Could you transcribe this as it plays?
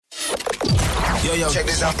Yo, check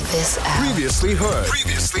this out. Previously heard.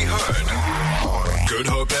 Good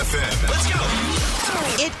Hope FM. Let's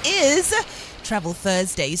go. It is Travel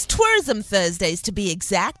Thursdays, Tourism Thursdays to be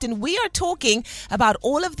exact, and we are talking about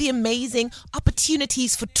all of the amazing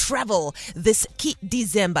opportunities for travel this key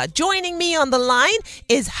December. Joining me on the line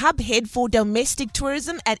is Hub Head for Domestic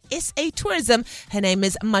Tourism at SA Tourism. Her name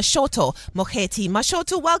is Mashoto Mokgethi.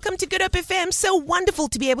 Mashoto, welcome to Good Hope FM. So wonderful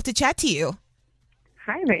to be able to chat to you.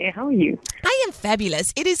 Hi there, how are you? I am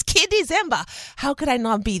fabulous. It is Kid December. How could I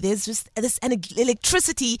not be? There's just this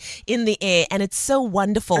electricity in the air, and it's so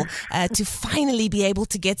wonderful to finally be able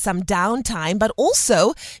to get some downtime, but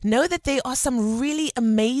also know that there are some really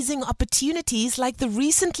amazing opportunities like the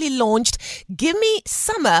recently launched Gimme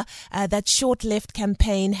Summer that Short Left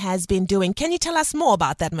campaign has been doing. Can you tell us more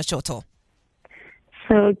about that, Mashoto?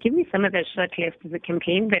 So Gimme Some of the Short Left is a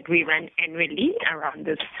campaign that we run annually around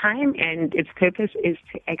this time, and its purpose is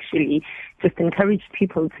to actually just encourage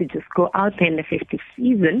people to just go out there in the festive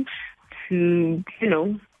season to,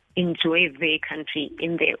 enjoy their country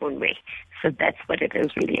in their own way. So that's what it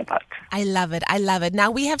is really about. I love it.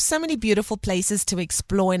 Now, we have so many beautiful places to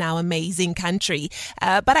explore in our amazing country.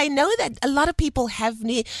 But I know that a lot of people have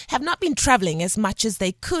not been traveling as much as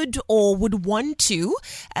they could or would want to.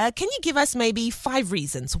 Can you give us maybe 5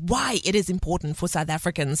 reasons why it is important for South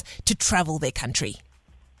Africans to travel their country?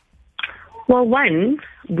 Well, one,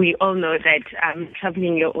 we all know that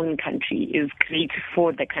traveling your own country is great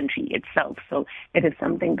for the country itself. So it is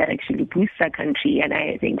something that actually boosts our country. And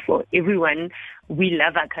I think for everyone, we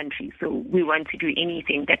love our country. So we want to do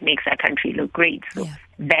anything that makes our country look great. So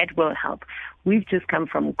that will help. We've just come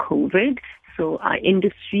from COVID. So our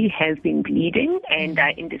industry has been bleeding, and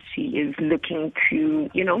our industry is looking to,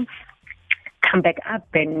 come back up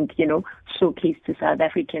and, showcase to South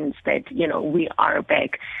Africans that, we are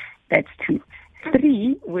back. That's 2.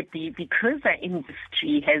 3 would be because our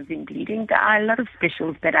industry has been bleeding, there are a lot of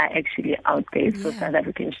specials that are actually out there. So South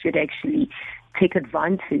Africans should actually take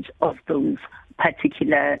advantage of those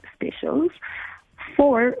particular specials.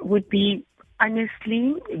 4 would be,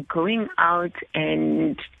 honestly, going out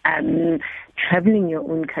and traveling your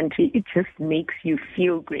own country. It just makes you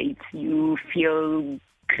feel great. You feel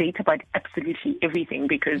great about absolutely everything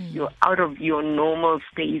because you're out of your normal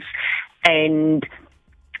space and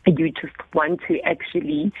you just want to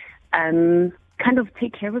actually kind of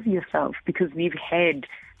take care of yourself because we've had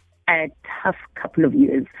a tough couple of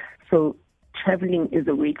years. So traveling is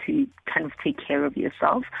a way to kind of take care of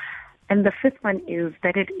yourself. And the 5th one is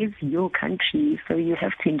that it is your country, so you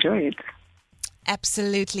have to enjoy it.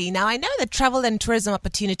 Absolutely. Now, I know that travel and tourism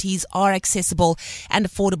opportunities are accessible and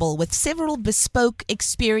affordable with several bespoke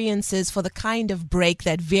experiences for the kind of break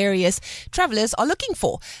that various travelers are looking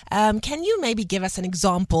for. Can you maybe give us an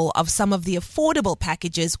example of some of the affordable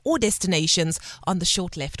packages or destinations on the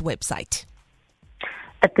Short Left website?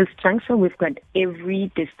 At this juncture, we've got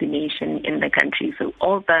every destination in the country. So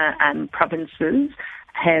all the provinces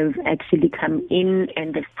have actually come in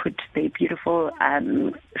and they've put their beautiful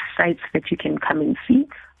sites that you can come and see.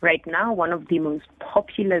 Right now, one of the most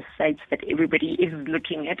popular sites that everybody is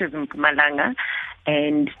looking at is in Mpumalanga,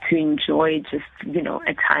 and to enjoy just,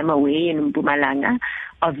 a time away in Mpumalanga.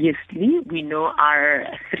 Obviously, we know our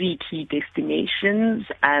 3 key destinations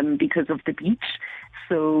because of the beach.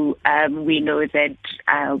 So we know that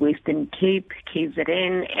Western Cape,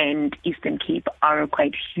 KZN, and Eastern Cape are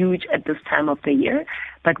quite huge at this time of the year.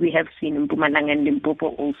 But we have seen Mpumalanga and Limpopo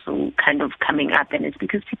also kind of coming up, and it's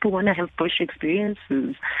because people want to have bush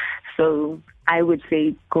experiences. So I would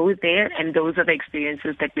say go there, and those are the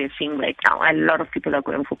experiences that we're seeing right now. A lot of people are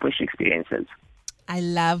going for bush experiences. I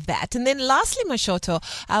love that. And then lastly, Mashoto,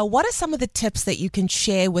 what are some of the tips that you can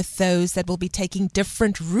share with those that will be taking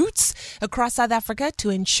different routes across South Africa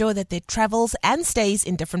to ensure that their travels and stays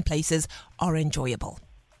in different places are enjoyable?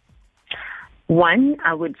 1,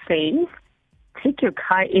 I would say, take your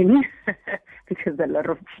car in because a lot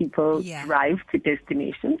of people drive to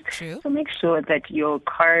destinations. True. So make sure that your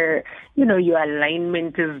car, your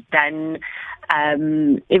alignment is done.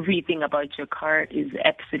 Everything about your car is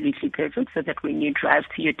absolutely perfect so that when you drive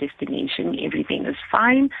to your destination, everything is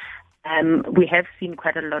fine. We have seen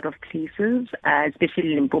quite a lot of places,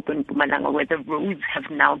 especially in Limpopo and Mpumalanga, where the roads have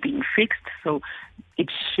now been fixed. So it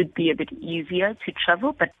should be a bit easier to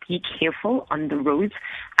travel, but be careful on the roads.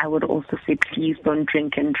 I would also say please don't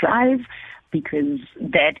drink and drive because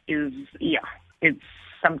that is, it's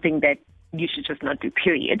something that you should just not do,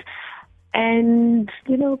 period. And,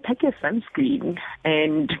 pack your sunscreen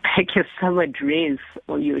and pack your summer dress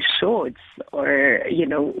or your shorts or,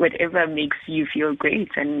 whatever makes you feel great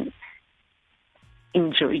and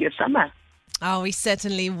enjoy your summer. Oh, we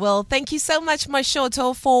certainly will. Thank you so much,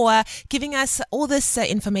 Mashoto, for giving us all this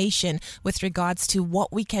information with regards to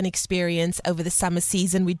what we can experience over the summer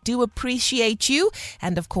season. We do appreciate you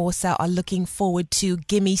and, of course, are looking forward to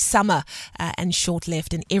Gimme Summer and Short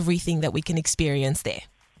Left and everything that we can experience there.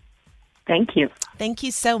 Thank you. Thank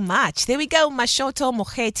you so much. There we go, Mashoto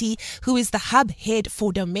Mokgethi, who is the hub head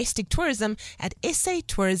for domestic tourism at SA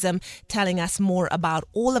Tourism, telling us more about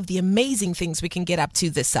all of the amazing things we can get up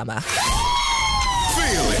to this summer.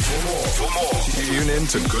 Feel it. For more, tune in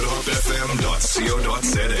to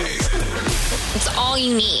goodhopefm.co.za. It's all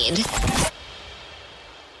you need.